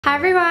Hi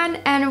everyone,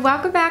 and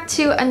welcome back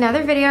to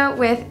another video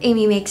with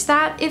Amy Makes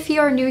That. If you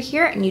are new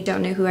here and you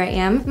don't know who I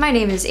am, my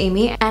name is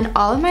Amy and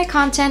all of my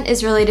content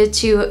is related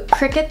to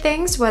Cricut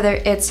things, whether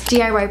it's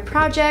DIY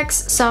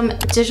projects, some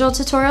digital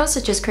tutorials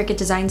such as Cricut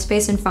Design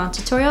Space and font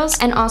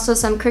tutorials, and also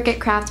some Cricut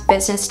craft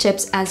business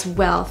tips as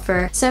well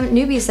for some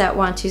newbies that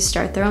want to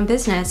start their own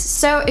business.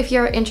 So if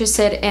you're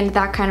interested in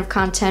that kind of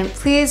content,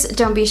 please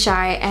don't be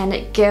shy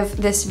and give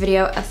this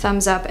video a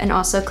thumbs up and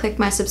also click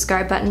my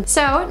subscribe button.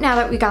 So now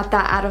that we got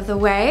that out of the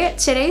way,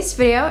 today's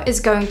video is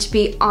going to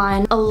be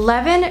on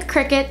 11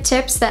 Cricut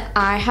tips that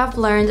I have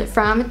learned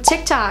from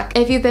TikTok.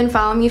 If you've been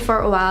following me for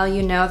a while,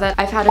 you know that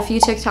I've had a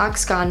few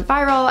TikToks gone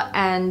viral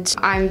and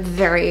I'm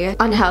very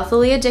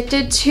unhealthily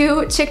addicted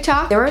to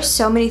TikTok. There were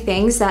so many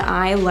things that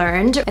I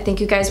learned. I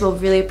think you guys will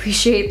really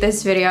appreciate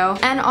this video.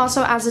 And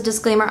also, as a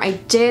disclaimer, I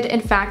did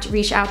in fact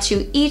reach out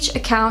to each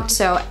account,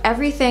 so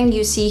everything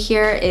you see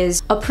here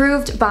is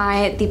approved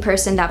by the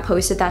person that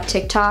posted that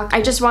TikTok.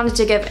 I just wanted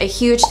to give a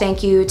huge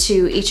thank you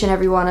to each and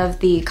every one of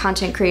the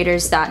content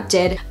creators that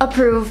did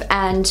approve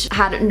and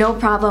had no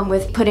problem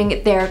with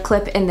putting their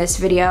clip in this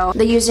video.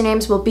 The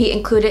usernames will be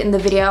included in the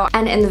video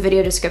and in the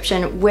video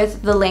description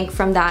with the link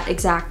from that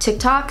exact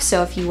TikTok,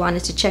 so if you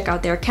wanted to check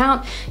out their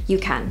account, you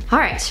can.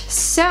 Alright,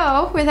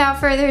 so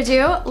without further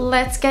ado,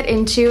 let's get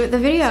into the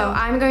video. So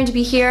I'm going to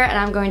be here and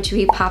I'm going to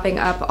be popping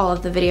up all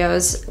of the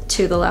videos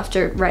to the left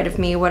or right of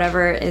me,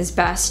 whatever is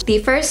best. The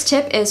first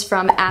tip is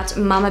from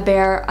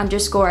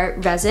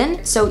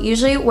 @mamabear_resin. So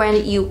usually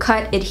when you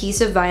cut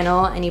adhesive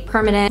vinyl, any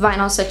permanent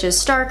vinyl such as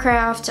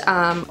StarCraft,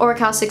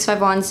 Oracal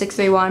 651,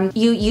 631,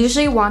 you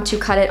usually want to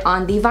cut it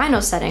on the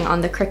vinyl setting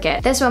on the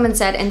Cricut. This woman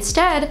said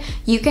instead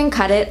you can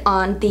cut it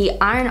on the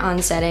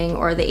iron-on setting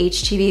or the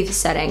HTV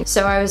setting.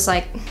 So I was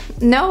like,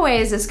 no way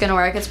is this gonna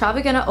work. It's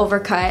probably gonna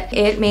overcut.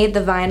 It made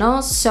the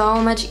vinyl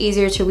so much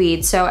easier to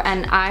weed.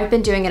 And I've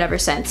been doing it ever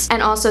since.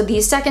 And also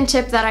the second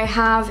tip that I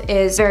have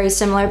is very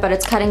similar, but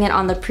it's cutting it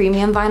on the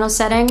premium vinyl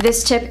setting.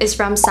 This tip is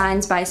from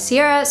Signs by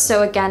Sierra.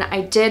 So again, I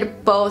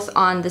did both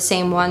on the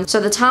same one. So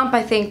the top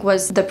I think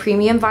was the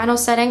premium vinyl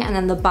setting and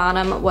then the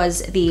bottom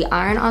was the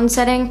iron-on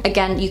setting.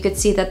 Again, you could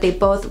see that they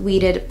both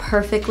weeded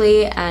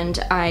perfectly and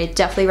I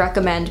definitely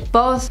recommend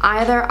both,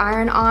 either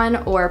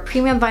iron-on or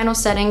premium vinyl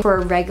setting for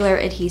regular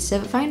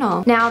adhesive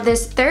vinyl. Now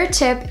this third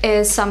tip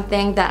is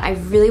something that I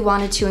really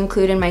wanted to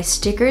include in my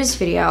stickers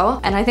video,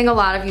 and I think a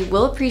lot of you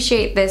will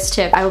appreciate this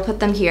tip. I will put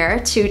them here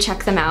to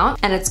check them out,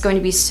 and it's going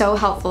to be so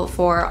helpful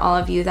for all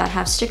of you that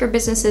have sticker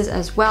businesses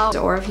as well,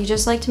 or if you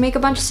just like to make a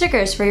bunch of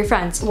stickers for your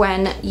friends.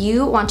 When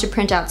you want to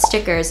print out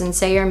stickers and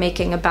say you're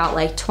making about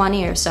like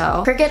 20 or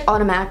so, Cricut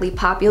automatically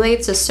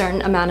populates a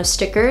certain amount of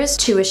stickers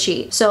to a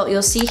sheet. So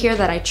you'll see here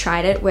that I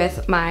tried it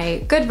with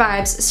my Good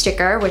Vibes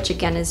sticker, which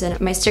again is in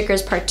my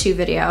stickers part 2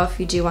 video if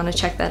you do want to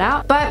check that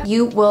out. But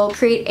you will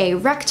create a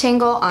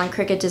rectangle on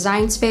Cricut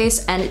Design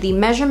Space, and the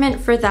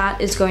measurement for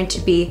that is going to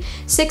be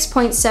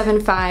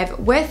 6.75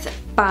 width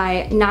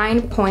by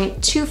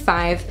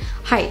 9.25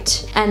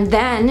 height. And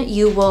then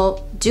you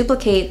will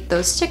duplicate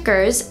those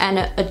stickers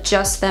and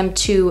adjust them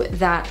to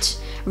that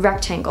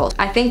rectangle.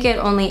 I think it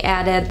only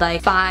added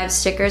like 5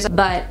 stickers,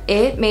 but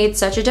it made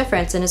such a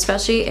difference. And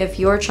especially if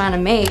you're trying to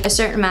make a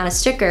certain amount of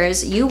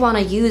stickers, you want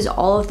to use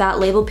all of that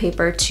label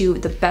paper to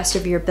the best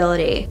of your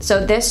ability.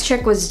 So this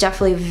trick was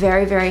definitely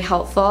very, very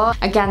helpful.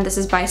 Again, this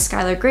is by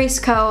Skylar Grace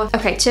Co.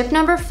 Okay, tip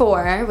number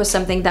 4 was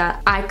something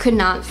that I could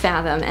not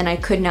fathom and I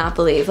could not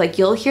believe. Like,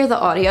 you'll hear the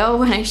audio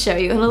when I show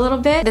you in a little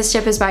bit. This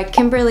tip is by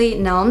Kimberly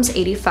Nelms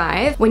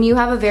 85. When you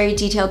have a very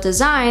detailed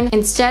design,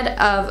 instead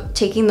of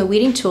taking the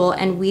weeding tool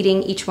and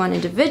weeding each one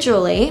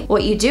individually,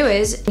 what you do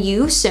is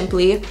you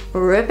simply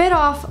rip it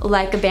off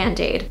like a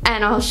band-aid.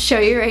 And I'll show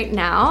you right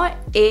now,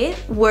 it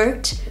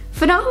worked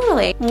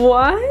phenomenally.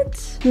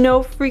 What?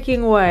 No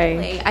freaking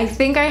way. I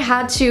think I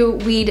had to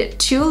weed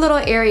 2 little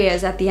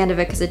areas at the end of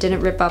it because it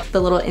didn't rip up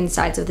the little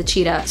insides of the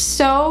cheetah.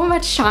 So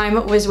much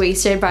time was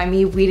wasted by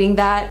me weeding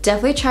that.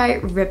 Definitely try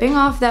ripping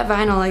off that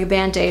vinyl like a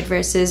band-aid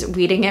versus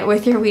weeding it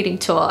with your weeding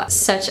tool.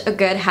 Such a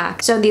good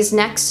hack. So these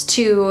next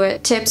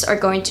 2 tips are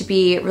going to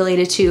be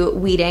related to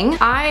weeding.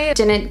 I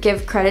didn't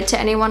give credit to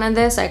anyone on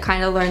this. I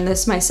kind of learned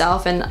this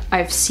myself and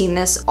I've seen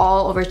this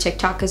all over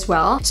TikTok as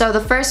well. So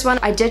the first one,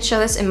 I did show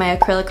this in my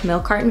acrylic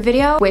milk carton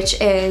video, which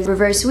is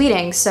reverse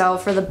weeding. So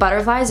for the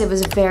butterflies, it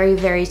was very,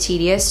 very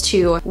tedious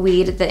to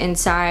weed the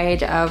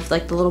inside of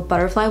like the little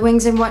butterfly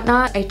wings and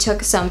whatnot. I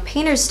took some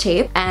painter's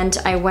tape and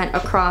I went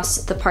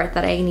across the part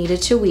that I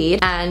needed to weed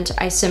and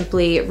I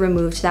simply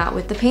removed that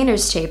with the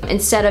painter's tape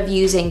instead of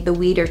using the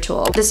weeder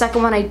tool. The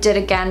second one I did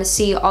again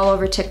see all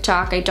over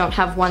TikTok. I don't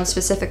have one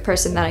specific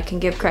person that I can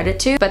give credit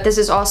to, but this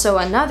is also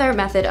another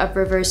method of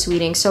reverse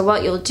weeding. So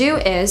what you'll do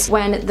is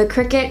when the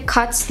Cricut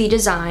cuts the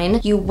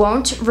design, you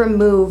won't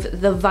remove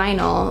remove the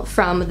vinyl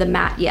from the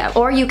mat yet.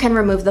 Or you can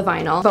remove the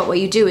vinyl, but what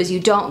you do is you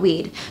don't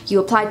weed. You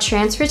apply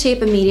transfer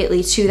tape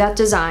immediately to that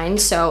design,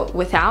 so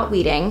without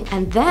weeding,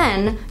 and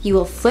then you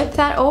will flip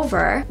that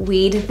over,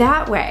 weed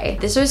that way.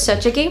 This was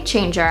such a game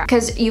changer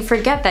because you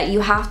forget that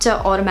you have to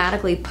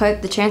automatically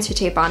put the transfer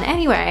tape on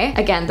anyway.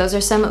 Again, those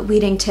are some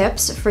weeding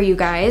tips for you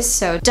guys,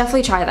 so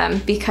definitely try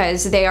them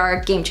because they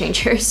are game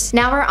changers.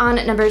 Now we're on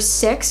number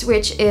 6,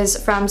 which is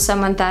from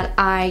someone that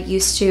I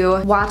used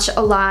to watch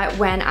a lot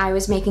when I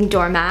was making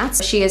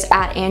doormats. She is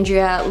at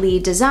Andrea Lee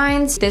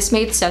Designs. This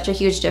made such a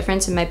huge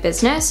difference in my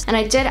business, and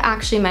I did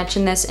actually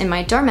mention this in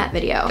my doormat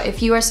video.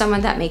 If you are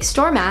someone that makes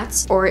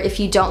doormats, or if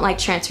you don't like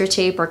transfer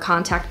tape or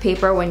contact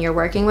paper when you're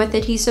working with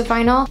adhesive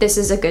vinyl, this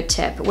is a good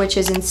tip, which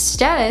is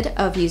instead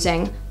of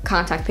using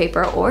contact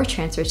paper or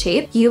transfer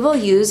tape, you will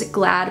use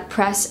Glad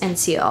Press and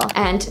Seal.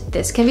 And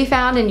this can be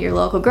found in your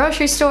local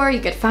grocery store.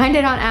 You could find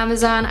it on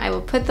Amazon. I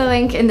will put the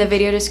link in the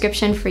video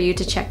description for you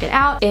to check it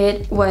out.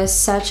 It was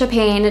such a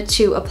pain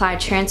to apply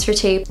transfer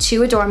tape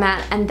to a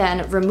doormat and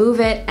then remove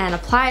it and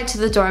apply it to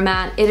the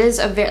doormat. It is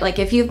a very, like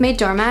if you've made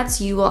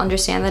doormats, you will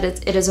understand that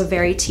it is a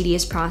very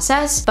tedious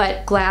process,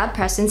 but Glad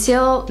Press and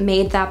Seal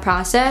made that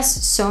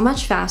process so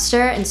much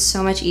faster and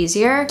so much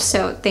easier.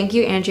 So thank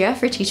you, Andrea,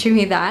 for teaching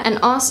me that. And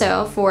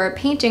also for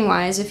painting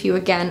wise, if you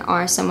again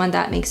are someone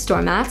that makes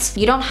doormats,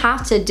 you don't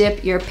have to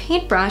dip your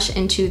paintbrush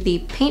into the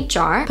paint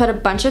jar. Put a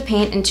bunch of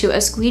paint into a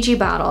squeegee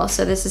bottle.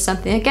 So this is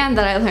something again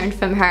that I learned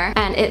from her,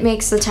 and it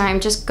makes the time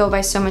just go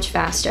by so much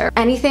faster.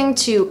 Anything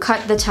to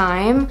cut the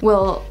time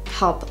will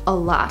help a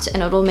lot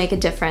and it'll make a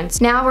difference.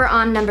 Now we're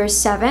on number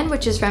 7,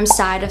 which is from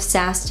Side of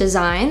Sass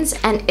Designs,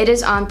 and it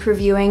is on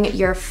previewing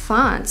your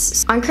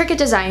fonts. On Cricut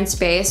Design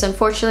Space,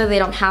 unfortunately they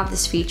don't have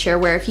this feature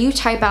where if you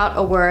type out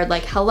a word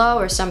like hello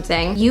or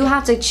something, you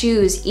have to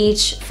choose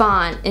each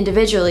font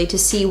individually to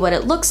see what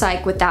it looks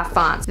like with that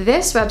font.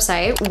 This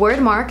website,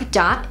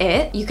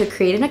 wordmark.it, you could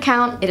create an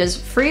account. It is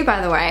free, by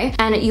the way,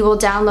 and you will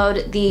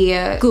download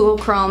the Google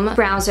Chrome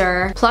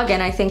browser plugin,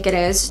 I think it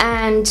is,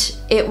 and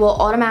it will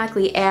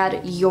automatically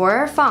add your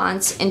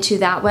fonts into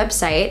that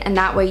website, and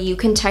that way you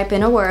can type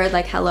in a word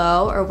like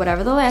hello or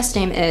whatever the last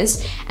name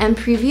is and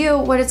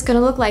preview what it's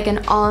gonna look like in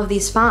all of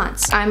these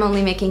fonts. I'm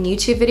only making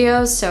YouTube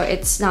videos, so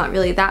it's not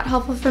really that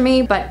helpful for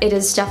me, but it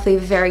is definitely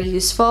very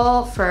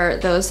useful for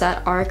those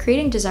that are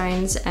creating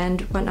designs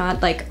and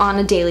whatnot, like on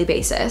a daily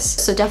basis.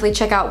 So definitely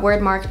check out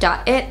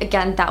wordmark.it.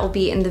 Again, that will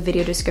be in the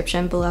video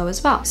description below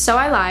as well. So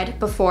I lied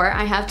before.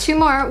 I have 2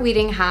 more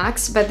weeding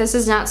hacks, but this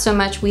is not so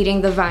much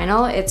weeding the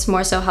vinyl, it's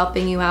more so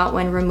helping you out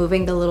when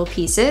removing the little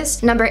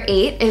pieces. Number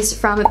 8 is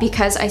from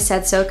Because I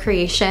Said So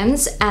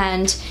Creations,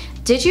 and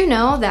did you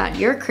know that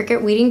your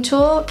Cricut weeding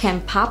tool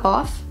can pop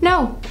off?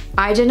 No,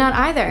 I did not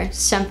either.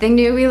 Something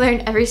new we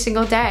learn every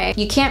single day.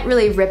 You can't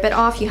really rip it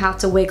off, you have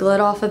to wiggle it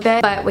off a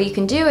bit, but what you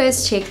can do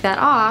is take that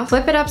off,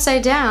 flip it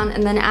upside down,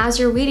 and then as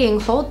you're weeding,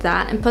 hold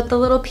that and put the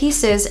little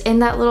pieces in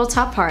that little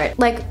top part.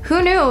 Like,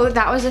 who knew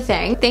that was a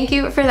thing? Thank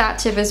you for that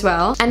tip as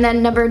well. And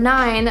then number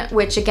 9,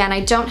 which again,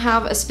 I don't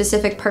have a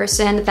specific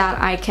person that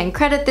I can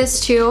credit this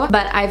to,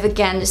 but I've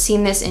again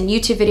seen this in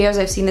YouTube videos,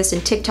 I've seen this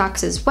in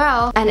TikToks as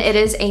well, and it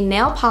is a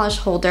nail polish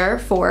holder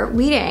for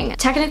weeding.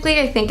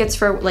 Technically, I think it's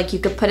for, like, you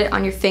could put it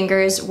on your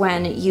fingers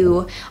when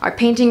you are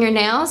painting your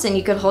nails and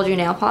you could hold your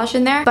nail polish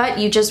in there, but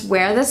you just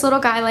wear this little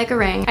guy like a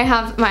ring. I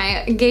have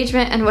my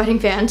engagement and wedding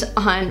band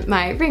on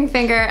my ring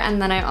finger,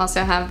 and then I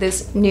also have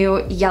this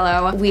new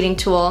yellow weeding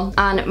tool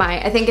on my,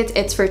 I think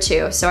it's for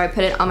 2, so I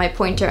put it on my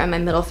pointer and my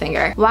middle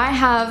finger. Why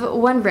have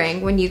 1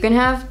 ring when you can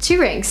have 2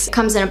 rings? It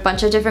comes in a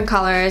bunch of different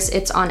colors.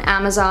 It's on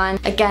Amazon.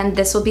 Again,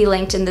 this will be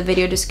linked in the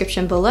video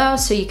description below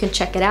so you can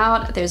check it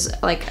out. There's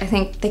like, I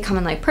think they come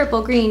in like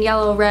purple, green,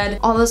 yellow, red,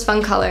 all those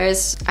fun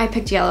colors. I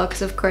picked yellow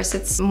because of course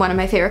it's one of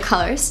my favorite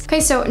colors. Okay,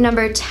 so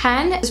number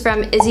 10 is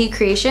from Izzy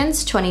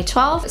Creations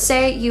 2012.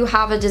 Say you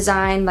have a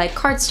design like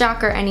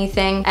cardstock or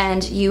anything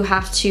and you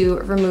have to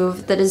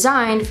remove the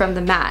design from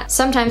the mat.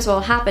 Sometimes what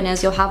will happen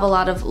is you'll have a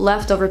lot of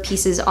leftover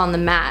pieces on the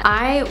mat.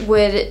 I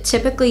would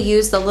typically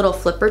use the little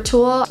flipper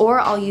tool, or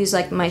I'll use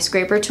like my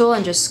scraper tool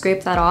and just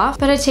scrape that off,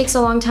 but it takes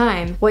a long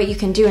time. What you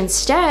can do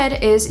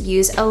instead is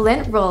use a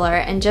lint roller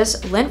and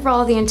just lint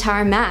roll the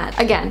entire mat.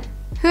 Again,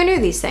 who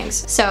knew these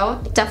things?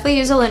 So definitely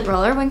use a lint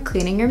roller when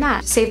cleaning your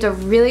mat. Saved a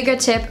really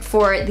good tip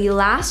for the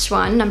last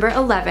one, number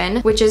 11,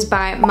 which is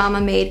by Mama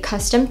Made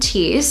Custom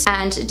Tees.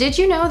 And did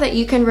you know that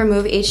you can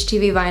remove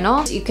HTV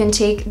vinyl? You can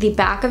take the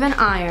back of an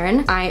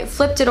iron. I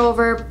flipped it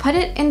over, put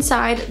it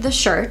inside the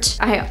shirt.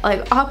 I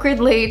like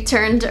awkwardly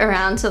turned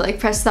around to like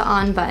press the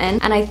on button,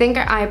 and I think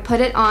I put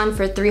it on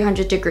for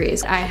 300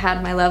 degrees. I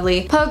had my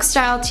lovely Pogue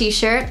style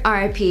t-shirt,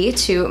 RIP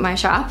to my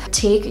shop.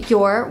 Take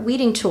your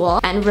weeding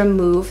tool and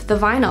remove the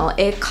vinyl.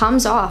 it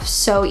comes off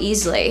so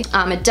easily.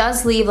 It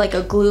does leave like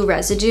a glue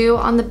residue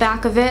on the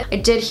back of it. I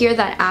did hear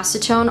that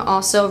acetone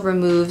also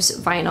removes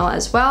vinyl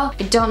as well.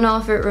 I don't know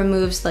if it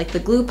removes like the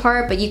glue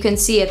part, but you can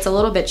see it's a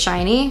little bit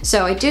shiny.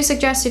 So I do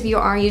suggest if you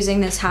are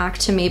using this hack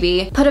to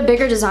maybe put a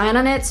bigger design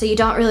on it so you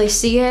don't really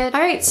see it.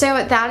 All right,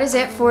 so that is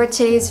it for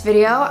today's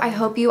video. I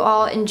hope you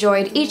all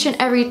enjoyed each and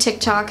every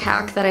TikTok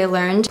hack that I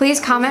learned. Please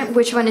comment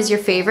which one is your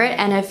favorite,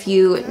 and if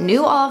you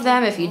knew all of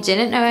them, if you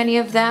didn't know any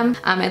of them,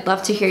 I'd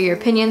love to hear your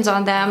opinions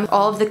on them.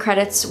 All of the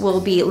credits will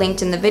be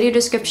linked in the video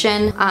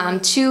description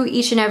to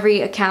each and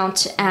every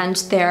account and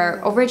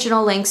their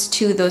original links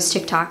to those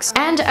TikToks.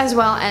 And as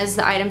well as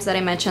the items that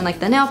I mentioned, like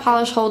the nail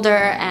polish holder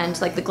and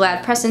like the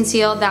Glad press and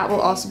seal, that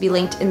will also be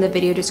linked in the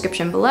video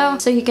description below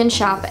so you can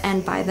shop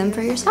and buy them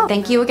for yourself.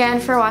 Thank you again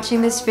for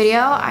watching this video.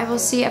 I will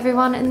see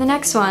everyone in the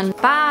next one.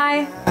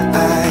 Bye!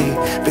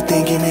 I've been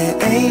thinking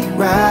it ain't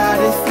right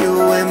if you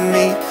and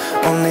me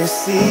only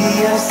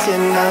see us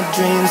in our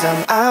dreams.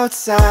 I'm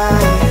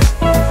outside.